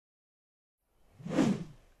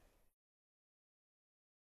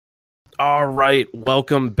All right,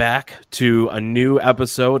 welcome back to a new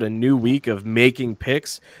episode, a new week of Making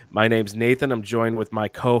Picks. My name's Nathan. I'm joined with my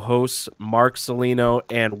co-hosts Mark Salino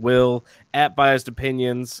and Will at Biased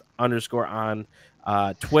Opinions _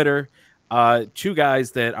 on Twitter. Two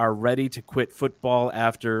guys that are ready to quit football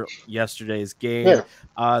after yesterday's game.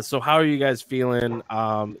 So how are you guys feeling?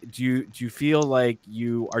 Do you feel like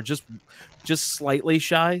you are just slightly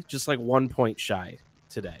shy, just like 1 point shy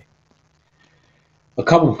today? A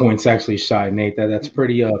couple points actually shy, Nate. That's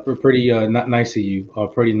pretty not nice of you.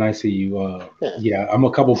 Pretty nice of you. Yeah, I'm a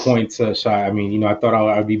couple points shy. I mean, I thought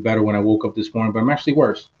I'd be better when I woke up this morning, but I'm actually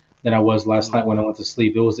worse than I was last night when I went to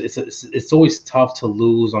sleep. It's always tough to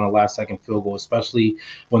lose on a last second field goal, especially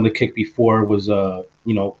when the kick before was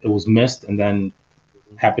it was missed and then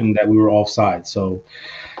happened that we were offside. So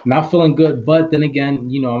not feeling good, but then again,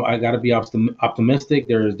 I got to be optimistic.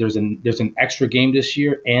 There's an extra game this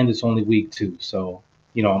year, and it's only week 2, so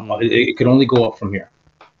it could only go up from here.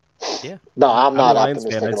 Yeah. No, I'm not a Lions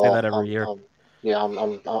optimistic fan. I at say all. that every year.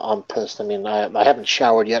 I'm pissed. I mean, I haven't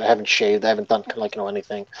showered yet. I haven't shaved. I haven't done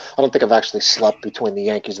anything. I don't think I've actually slept between the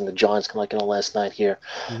Yankees and the Giants last night here.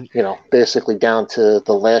 Basically down to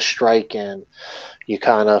the last strike, and you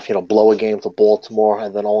kind of blow a game to Baltimore,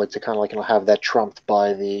 and then only to kind of have that trumped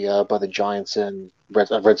by the Giants and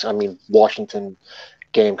Washington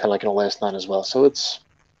game last night as well. So it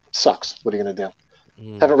sucks. What are you gonna do?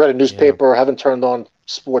 Haven't read a newspaper. Haven't turned on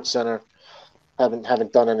Sports Center.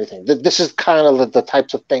 Haven't done anything. This is kind of the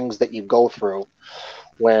types of things that you go through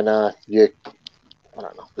when I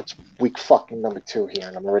don't know. It's week fucking number 2 here,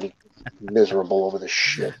 and I'm already miserable over this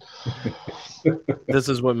shit. This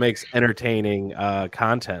is what makes entertaining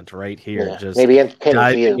content right here. Yeah, just maybe entertaining for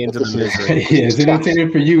diving you, into but the this is- misery. Yeah, it's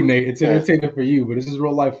entertaining for you, Nate. It's entertaining for you, but this is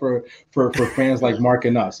real life for fans like Mark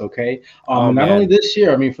and us. Okay, not man. only this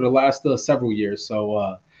year. I mean, for the last several years.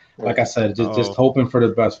 So, like I said, just hoping for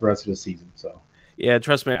the best for the rest of the season. So. Yeah,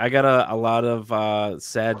 trust me, I got a lot of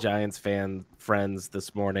sad Giants fan friends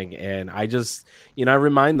this morning, and I just, I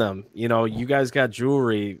remind them, you guys got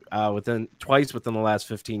jewelry twice within the last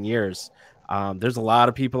 15 years. There's a lot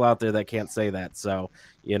of people out there that can't say that. So,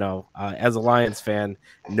 as a Lions fan,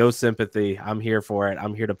 no sympathy. I'm here for it.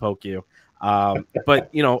 I'm here to poke you.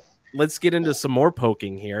 But, let's get into some more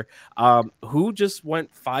poking here. Who just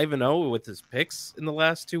went 5-0 with his picks in the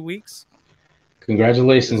last 2 weeks?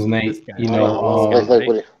 Congratulations, Nate.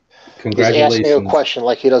 Congratulations. Congratulations. He's asking me a question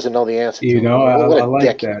like he doesn't know the answer. I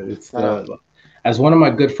like that. It's as one of my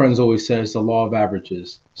good friends always says, the law of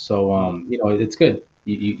averages. So, it's good.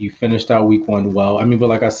 You finished out week 1 well. I mean, but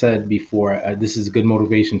like I said before, this is good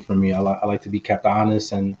motivation for me. I like to be kept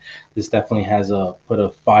honest, and this definitely has put a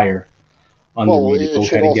fire under me to go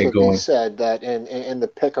ahead and get going. Be said that in the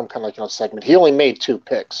pick'em segment, he only made 2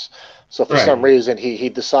 picks. So for some reason, he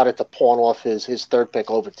decided to pawn off his 3rd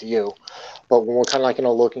pick over to you. But when we're kind of the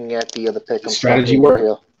looking at the pick'em strategy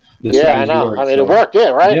work. I know. I mean, it worked. Yeah,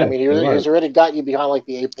 right. Yeah, I mean, he's already got you behind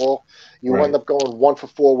the 8 ball. You end up going 1 for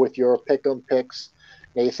 4 with your pick'em picks.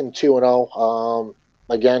 Nathan 2-0.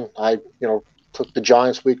 Again, I took the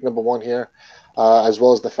Giants week number 1 here, as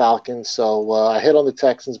well as the Falcons. So I hit on the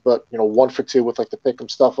Texans, but 1 for 2 with the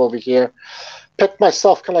pick'em stuff over here. Picked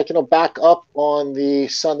myself back up on the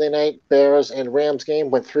Sunday night Bears and Rams game.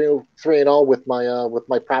 Went 3-0 with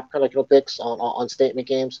my prop picks on statement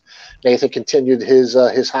games. Nathan continued his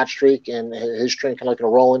hot streak and his string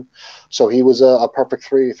rolling, so he was a perfect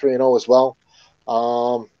 3-0 as well.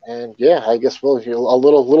 And yeah, I guess a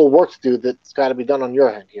little work to do that's got to be done on your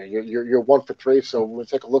end here. You're 1 for 3, so we'll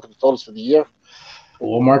take a look at the totals for the year.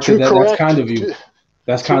 Well, Mark, that's kind of you.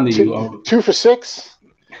 That's kind of you. 2 for 6.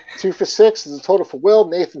 2 for 6 is the total for Will.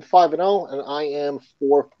 Nathan 5-0, and I am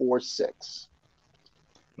 4 for 6.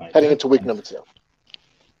 Nice. Heading into week number 2.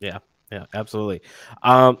 Yeah, absolutely.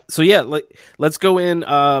 So yeah, let's go in,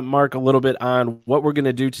 Mark, a little bit on what we're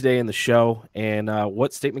gonna do today in the show and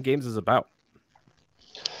what Statement Games is about.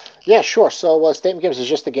 Yeah, sure. So Statement Games is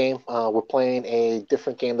just a game. We're playing a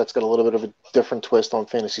different game that's got a little bit of a different twist on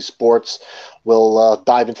fantasy sports. We'll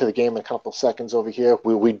dive into the game in a couple seconds over here.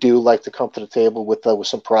 We do like to come to the table with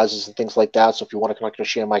some prizes and things like that. So if you want to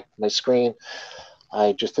share my screen,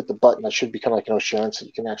 I just hit the button. I should be sharing so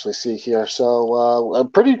you can actually see here. So a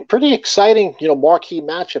pretty exciting marquee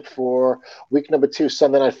matchup for week number 2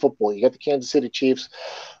 Sunday Night Football. You got the Kansas City Chiefs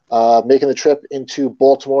making the trip into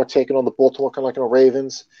Baltimore, taking on the Baltimore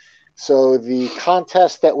Ravens. So the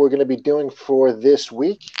contest that we're going to be doing for this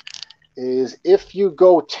week is if you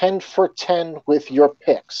go 10 for 10 with your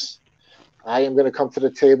picks, I am going to come to the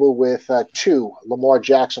table with 2 Lamar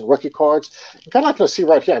Jackson rookie cards. You're kind of not going to see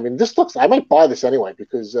right here. I mean, this looks. I might buy this anyway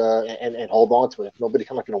because and hold on to it if nobody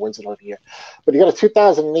kind of wins it over here. But you got a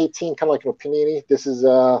 2018 kind of Panini. This is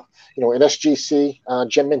an SGC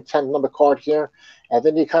Gem Mint 10 number card here, and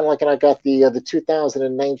then you kind of I got the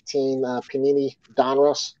 2019 Panini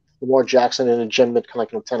Donruss Lamar Jackson in a Gem Mint kind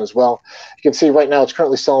of 10 as well. You can see right now it's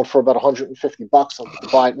currently selling for about $150.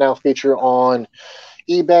 I'll buy it now. Feature on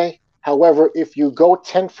eBay. However, if you go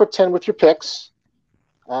 10 for 10 with your picks,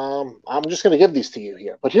 I'm just going to give these to you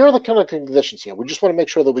here. But here are the kind of conditions here. We just want to make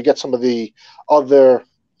sure that we get some of the other,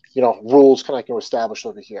 rules kind of established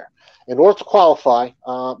over here. In order to qualify,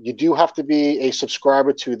 you do have to be a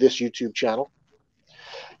subscriber to this YouTube channel.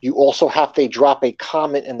 You also have to drop a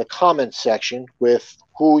comment in the comment section with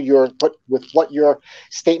what your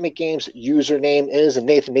Statement Games username is. And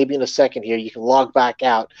Nathan, maybe in a second here, you can log back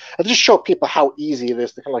out. I'll just show people how easy it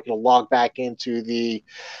is to kind of log back into the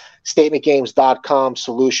StatementGames.com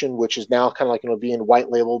solution, which is now kind of being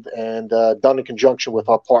white labeled and done in conjunction with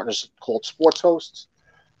our partners called Sports Hosts.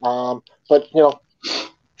 But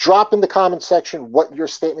drop in the comment section what your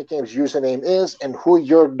Statement Games username is and who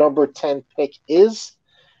your number 10 pick is.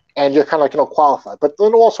 And you're kind of qualify. But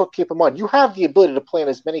then also keep in mind, you have the ability to play in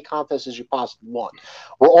as many contests as you possibly want.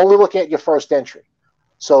 We're only looking at your first entry.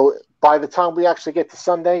 So by the time we actually get to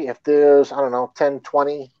Sunday, if there's, 10,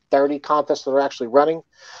 20, 30 contests that are actually running,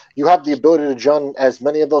 you have the ability to join as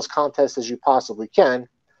many of those contests as you possibly can.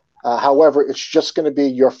 However, it's just going to be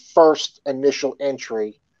your first initial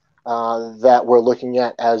entry that we're looking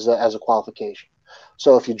at as a qualification.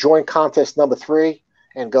 So if you join contest number 3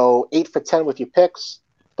 and go 8 for 10 with your picks,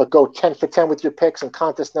 but go 10 for 10 with your picks in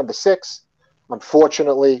contest number 6,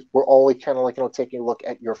 unfortunately, we're only kind of taking a look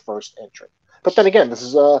at your first entry. But then again, this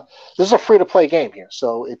is a free-to-play game here,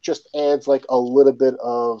 so it just adds a little bit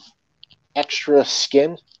of extra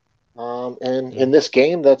skin. And in this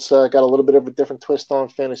game, that's got a little bit of a different twist on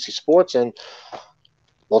fantasy sports, and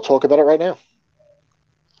we'll talk about it right now.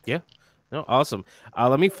 Yeah, no, awesome.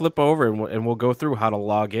 Let me flip over and we'll go through how to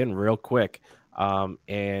log in real quick.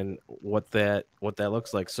 And what that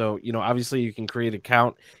looks like. So, obviously you can create an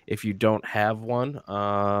account if you don't have one.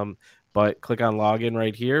 But click on login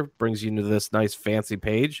right here, brings you into this nice fancy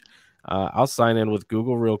page. I'll sign in with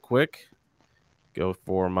Google real quick. Go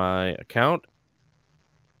for my account.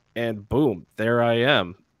 And boom, there I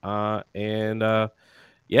am.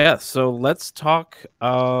 Yeah, so let's talk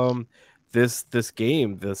this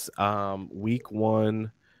game, this week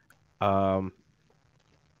 1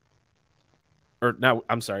 or no,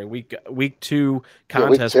 I'm sorry, week 2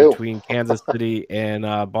 contest between Kansas City and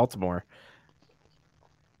Baltimore.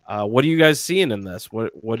 What are you guys seeing in this?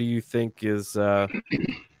 What do you think is? Do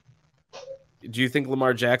you think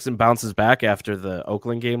Lamar Jackson bounces back after the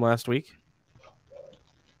Oakland game last week?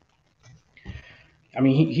 I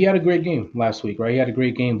mean, he had a great game last week, right? He had a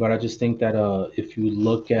great game, but I just think that if you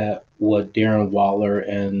look at what Darren Waller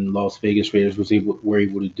and Las Vegas Raiders were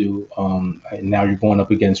able to do, and now you're going up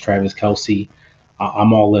against Travis Kelce.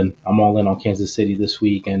 I'm all in. I'm all in on Kansas City this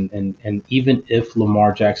week, and even if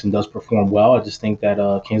Lamar Jackson does perform well, I just think that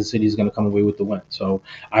Kansas City is going to come away with the win. So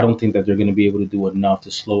I don't think that they're going to be able to do enough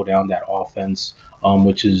to slow down that offense,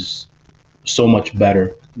 which is so much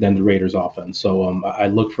better than the Raiders' offense. So I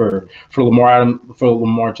look for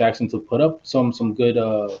Lamar Jackson to put up some good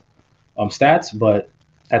stats, but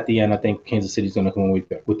at the end, I think Kansas City is going to come away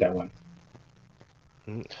with that win.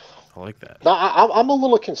 I like that. Now, I'm a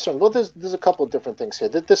little concerned. Well, there's a couple of different things here.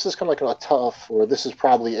 This is kind of a tough, or this is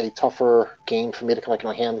probably a tougher game for me to kind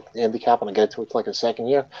of handicap, and I'll get to it a second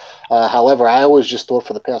here. However, I always just thought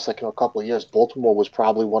for the past a couple of years, Baltimore was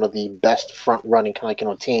probably one of the best front-running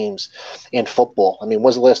teams in football. I mean,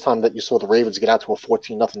 when's the last time that you saw the Ravens get out to a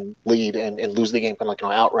 14-0 lead and lose the game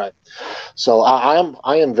outright? So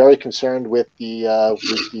I am very concerned with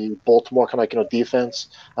the Baltimore defense.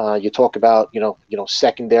 You talk about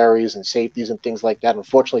secondaries and safeties and things like that.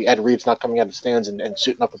 Unfortunately, Ed Reed's not coming out of the stands and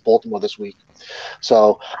suiting up with Baltimore this week.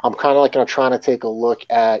 So I'm kind of trying to take a look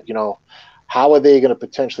at how are they going to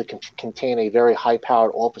potentially contain a very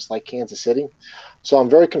high-powered offense like Kansas City. So I'm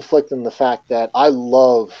very conflicted in the fact that I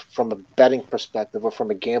love, from a betting perspective or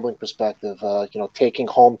from a gambling perspective, taking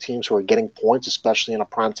home teams who are getting points, especially in a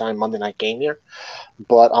primetime Monday night game here.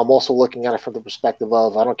 But I'm also looking at it from the perspective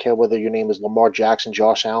of, I don't care whether your name is Lamar Jackson,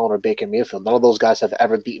 Josh Allen, or Baker Mayfield. None of those guys have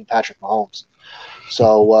ever beaten Patrick Mahomes.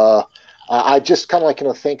 So I just kind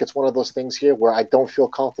of think it's one of those things here where I don't feel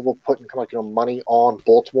comfortable putting money on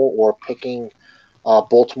Baltimore or picking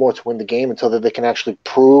Baltimore to win the game until they can actually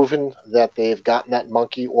prove that they've gotten that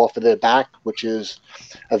monkey off of their back, which is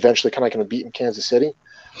eventually kind of beating Kansas City.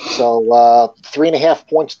 So 3.5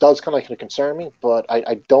 points does kind of concern me, but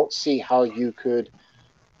I don't see how you could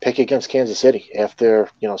pick against Kansas City after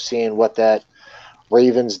seeing what that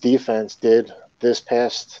Ravens defense did this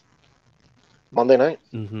past Monday night.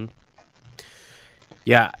 Mm-hmm.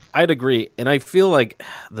 Yeah, I'd agree, and I feel like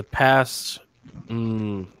the past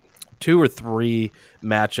 2 or 3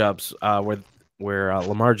 matchups where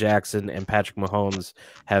Lamar Jackson and Patrick Mahomes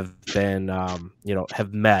have been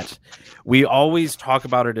have met, we always talk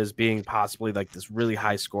about it as being possibly like this really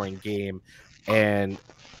high scoring game, and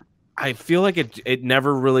I feel like it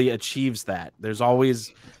never really achieves that. There's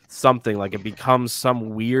always something, like it becomes some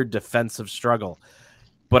weird defensive struggle.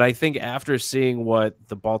 But I think after seeing what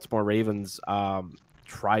the Baltimore Ravens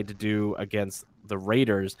tried to do against the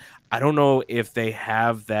Raiders, I don't know if they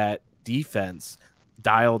have that defense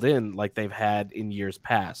dialed in like they've had in years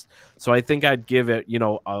past. So I think I'd give it,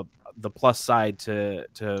 the plus side to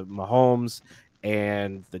Mahomes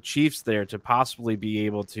and the Chiefs there to possibly be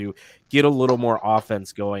able to get a little more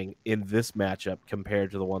offense going in this matchup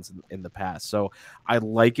compared to the ones in the past. So I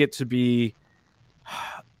like it to be.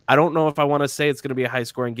 I don't know if I want to say it's going to be a high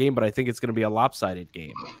scoring game, but I think it's going to be a lopsided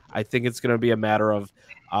game. I think it's going to be a matter of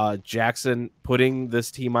Jackson putting this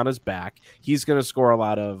team on his back. He's going to score a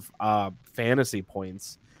lot of fantasy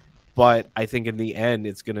points, but I think in the end,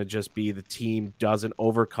 it's going to just be the team doesn't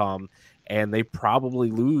overcome, and they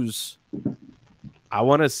probably lose, I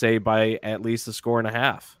want to say, by at least a score and a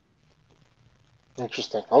half.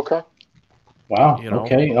 Interesting. Okay. Wow.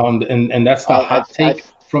 Okay. And that's the hot take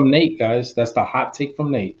from Nate, guys. That's the hot take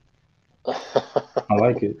from Nate. I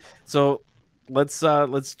like it. So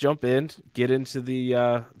let's jump in, get into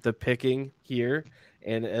the picking here,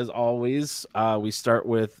 and as always, we start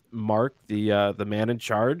with Mark, the man in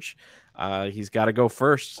charge. He's got to go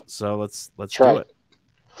first, so let's do it.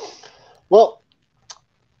 Well,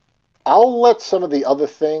 I'll let some of the other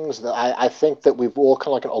things that I think that we've all kind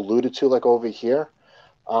of like alluded to, like over here.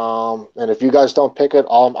 And if you guys don't pick it,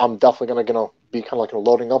 I'm definitely gonna be kind of like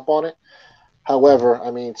loading up on it. However,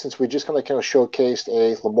 I mean, since we just kind of showcased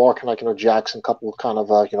a Lamar kind of Jackson couple of kind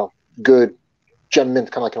of good gem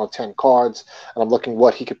mint kind of 10 cards, and I'm looking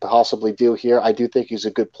what he could possibly do here. I do think he's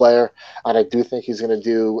a good player, and I do think he's going to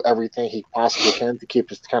do everything he possibly can to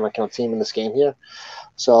keep his kind of team in this game here.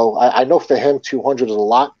 So I know for him 200 is a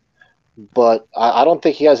lot, but I don't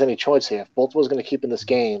think he has any choice here. If Baltimore's going to keep in this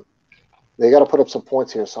game, they got to put up some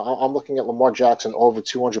points here. So I'm looking at Lamar Jackson over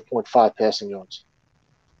 200.5 passing yards.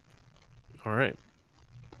 All right.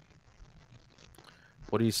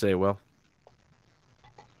 What do you say, Will?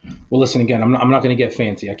 Well, listen, again, I'm not going to get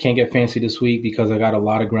fancy. I can't get fancy this week because I got a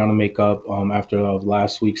lot of ground to make up after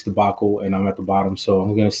last week's debacle, and I'm at the bottom. So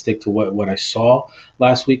I'm going to stick to what I saw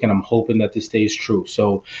last week, and I'm hoping that this stays true.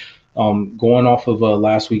 So going off of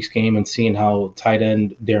last week's game and seeing how tight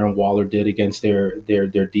end Darren Waller did against their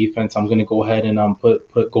defense, I'm going to go ahead and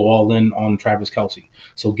go all in on Travis Kelce.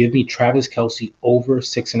 So give me Travis Kelce over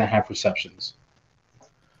 6.5 receptions.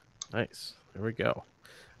 Nice. There we go.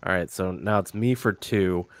 All right, so now it's me for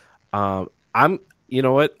 2. You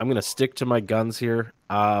know what? I'm going to stick to my guns here.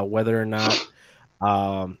 Whether or not,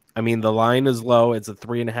 I mean, the line is low. It's a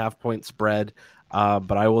 3.5 point spread.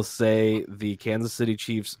 But I will say the Kansas City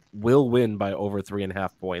Chiefs will win by over 3.5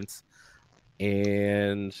 points.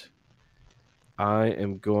 And I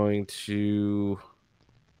am going to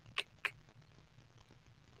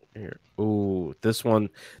here. Ooh, this one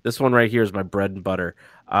right here is my bread and butter.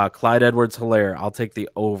 Clyde Edwards-Helaire. I'll take the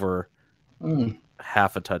over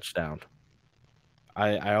half a touchdown.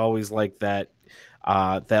 I always like that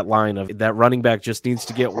line of that running back just needs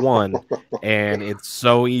to get one, and it's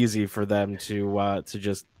so easy for them to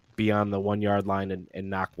just be on the 1 yard line and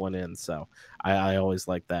knock one in. So I always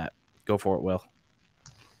like that. Go for it, Will.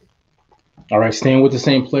 All right, staying with the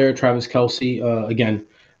same player, Travis Kelce. Again,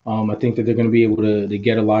 I think that they're going to be able to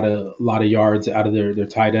get a lot of yards out of their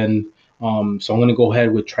tight end. So I'm going to go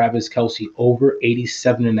ahead with Travis Kelce over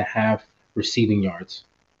 87.5 receiving yards.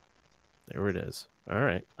 There it is. All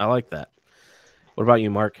right, I like that. What about you,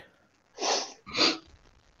 Mark?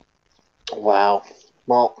 Wow.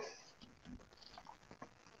 Well,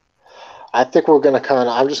 I think we're going to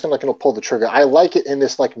I'm just going to pull the trigger. I like it in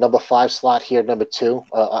this like number 5 slot here, number 2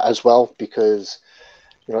 as well, because,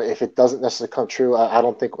 if it doesn't necessarily come true, I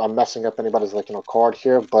don't think I'm messing up anybody's card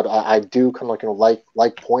here, but I do kind of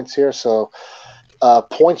like points here. So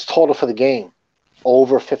points total for the game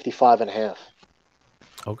over 55.5.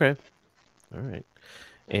 Okay. All right.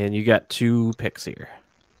 And you got 2 picks here.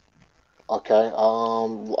 Okay.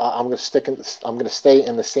 I'm gonna stay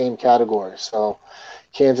in the same category. So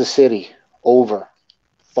Kansas City over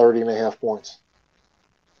 30.5 points.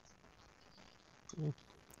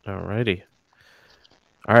 All righty.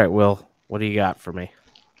 All right, Will, what do you got for me?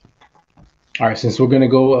 All right, since we're gonna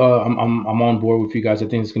go, I'm on board with you guys. I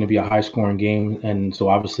think it's gonna be a high scoring game, and so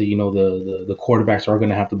obviously, the quarterbacks are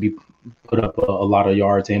gonna have to be put up a lot of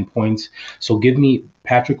yards and points. So give me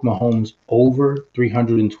Patrick Mahomes over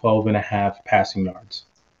 312 and a half passing yards.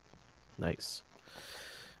 Nice.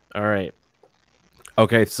 All right.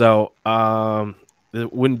 Okay, so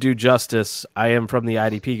it wouldn't do justice. I am from the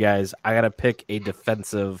IDP guys. I gotta pick a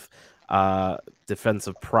defensive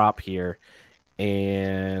prop here.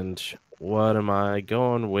 And what am I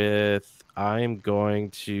going with? I'm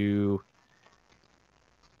going to.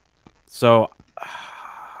 So,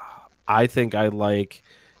 I think I like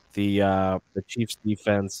the Chiefs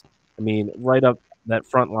defense. I mean, right up that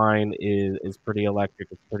front line is pretty electric.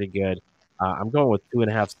 It's pretty good. I'm going with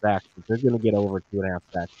 2.5 sacks. They're going to get over 2.5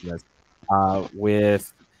 sacks in this.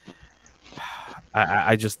 With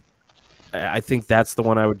I think that's the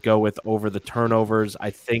one I would go with over the turnovers.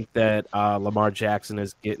 I think that Lamar Jackson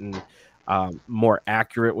is getting more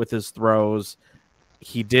accurate with his throws.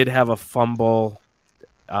 He did have a fumble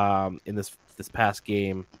in this past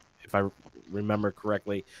game, if I remember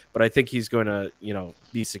correctly, but I think he's going to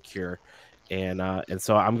be secure, and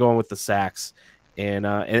so I'm going with the sacks, and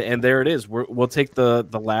there it is. We'll take the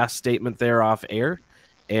last statement there off air,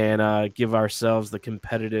 and give ourselves the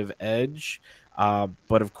competitive edge.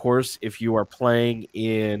 But of course, if you are playing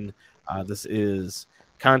in this is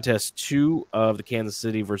contest 2 of the Kansas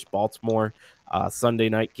City versus Baltimore Sunday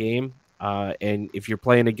night game. And if you're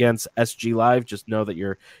playing against SG Live, just know that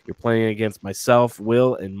you're playing against myself,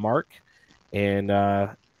 Will, and Mark. And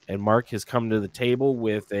Mark has come to the table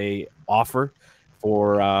with a offer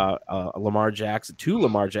for Lamar Jackson, 2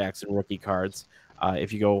 Lamar Jackson rookie cards.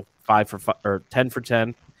 If you go 5 for 5 or 10 for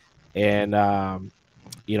 10, and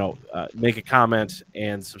make a comment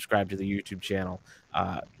and subscribe to the YouTube channel.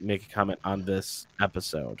 Make a comment on this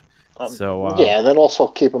episode. And then also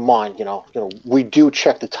keep in mind, we do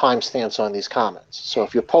check the timestamps on these comments. So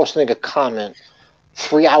if you're posting a comment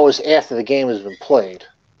 3 hours after the game has been played,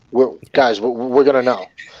 we're gonna know.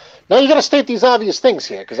 Now you got to state these obvious things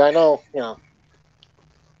here, because I know,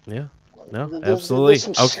 Yeah. No, absolutely.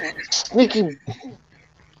 There's some sneaky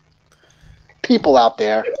people out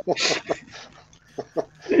there. Just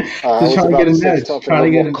trying to get an edge. Trying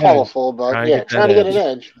to get an colorful, but trying to get an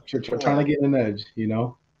edge. Trying to get an edge,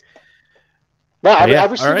 No,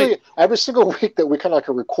 every single week that we kind of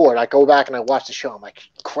record, I go back and I watch the show. I'm like,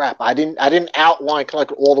 crap! I didn't outline kind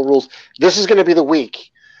of all the rules. This is going to be the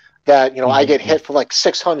week that I get hit for like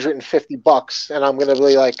 $650, and I'm going to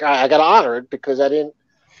be like, I got to honor it because I didn't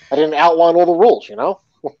outline all the rules.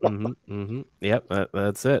 Yep,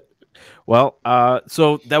 that's it. Well,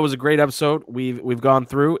 so that was a great episode. We've gone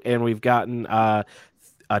through and we've gotten a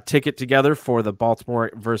ticket together for the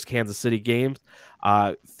Baltimore versus Kansas City games.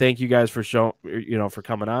 Thank you guys for for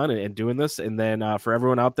coming on and doing this. And then for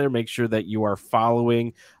everyone out there, make sure that you are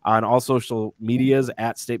following on all social medias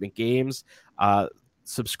at Statement Games.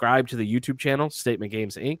 Subscribe to the YouTube channel, Statement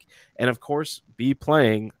Games Inc. And of course, be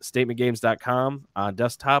playing statementgames.com on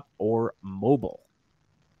desktop or mobile.